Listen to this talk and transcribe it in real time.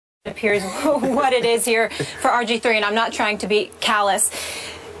Appears what it is here for RG3, and I'm not trying to be callous.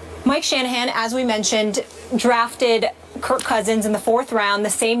 Mike Shanahan, as we mentioned, drafted Kirk Cousins in the 4th round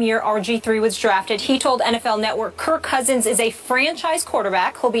the same year RG3 was drafted. He told NFL Network Kirk Cousins is a franchise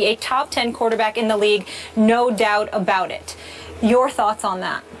quarterback. He'll be a top 10 quarterback in the league, no doubt about it. Your thoughts on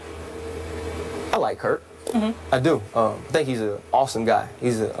that? I like Kirk. I do. I think he's an awesome guy.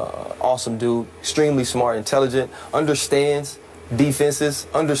 He's an awesome dude, extremely smart, intelligent, understands defenses,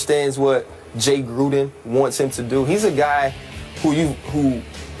 understands what Jay Gruden wants him to do. He's a guy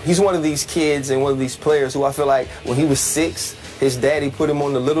he's one of these kids and one of these players who I feel like when he was 6, his daddy put him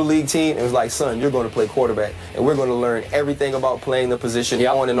on the little league team and was like, son, you're going to play quarterback and we're going to learn everything about playing the position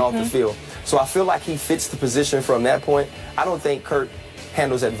on and off the field. So I feel like he fits the position from that point. I don't think Kirk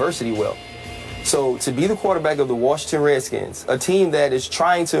handles adversity well. So to be the quarterback of the Washington Redskins, a team that is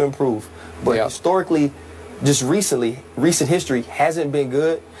trying to improve, but historically, just recent history hasn't been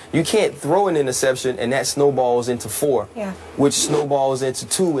good. You can't throw an interception and that snowballs into 4, which snowballs into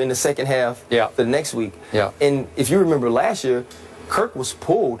 2 in the second half the next week. And if you remember last year, Kirk was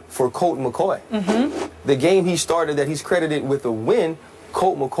pulled for Colt McCoy. The game he started that he's credited with a win,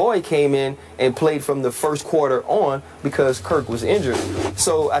 Colt McCoy came in and played from the first quarter on because Kirk was injured.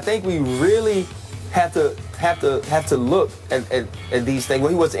 So I think we really have to look at these things. Well,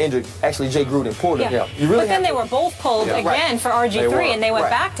 he wasn't injured. Actually, Jay Gruden pulled him. You really but then they were both pulled again for RG3, and they went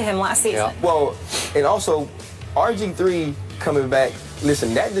back to him last season. Well, and also, RG3 coming back,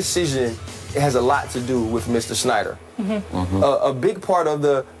 listen, that decision has a lot to do with Mr. Snyder. A big part of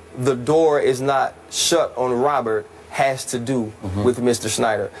the door is not shut on Robert has to do with Mr.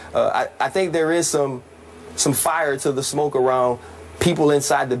 Snyder. I think there is some fire to the smoke around people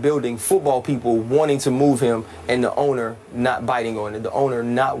inside the building, football people wanting to move him, and the owner not biting on it, the owner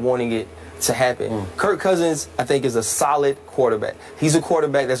not wanting it to happen. Kirk Cousins, I think, is a solid quarterback. He's a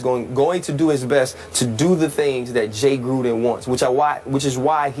quarterback that's going to do his best to do the things that Jay Gruden wants, which is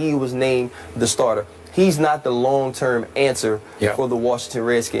why he was named the starter. He's not the long-term answer for the Washington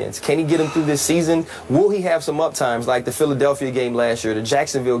Redskins. Can he get him through this season? Will he have some up times like the Philadelphia game last year, the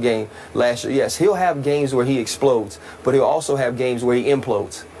Jacksonville game last year? Yes, he'll have games where he explodes, but he'll also have games where he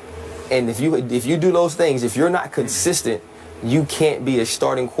implodes. And if you do those things, if you're not consistent, you can't be a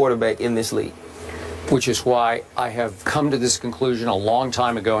starting quarterback in this league. Which is why I have come to this conclusion a long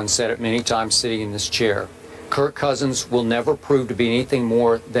time ago and said it many times sitting in this chair. Kirk Cousins will never prove to be anything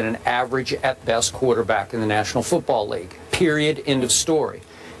more than an average at best quarterback in the National Football League. Period. End of story.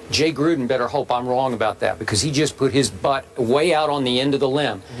 Jay Gruden better hope I'm wrong about that because he just put his butt way out on the end of the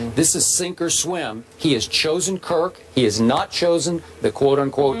limb. This is sink or swim. He has chosen Kirk. He has not chosen the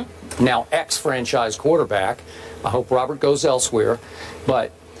quote-unquote now ex-franchise quarterback. I hope Robert goes elsewhere.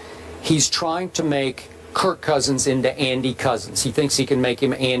 But he's trying to make Kirk Cousins into Andy Cousins. He thinks he can make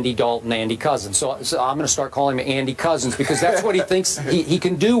him Andy Dalton, Andy Cousins. So I'm going to start calling him Andy Cousins because that's what he thinks he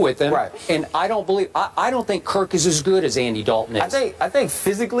can do with him. And I don't think Kirk is as good as Andy Dalton is. I think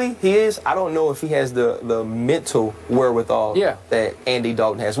physically he is. I don't know if he has the mental wherewithal that Andy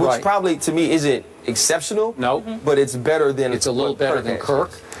Dalton has, which probably to me isn't exceptional. No, but it's better than it's a little better than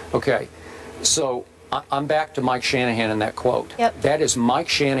Kirk. Okay, so I'm back to Mike Shanahan and that quote. That is Mike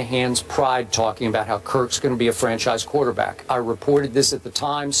Shanahan's pride talking about how Kirk's going to be a franchise quarterback. I reported this at the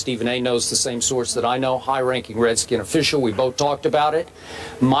time. Stephen A. knows the same source that I know, high-ranking Redskin official. We both talked about it.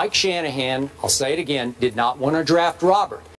 Mike Shanahan, I'll say it again, did not want to draft Robert.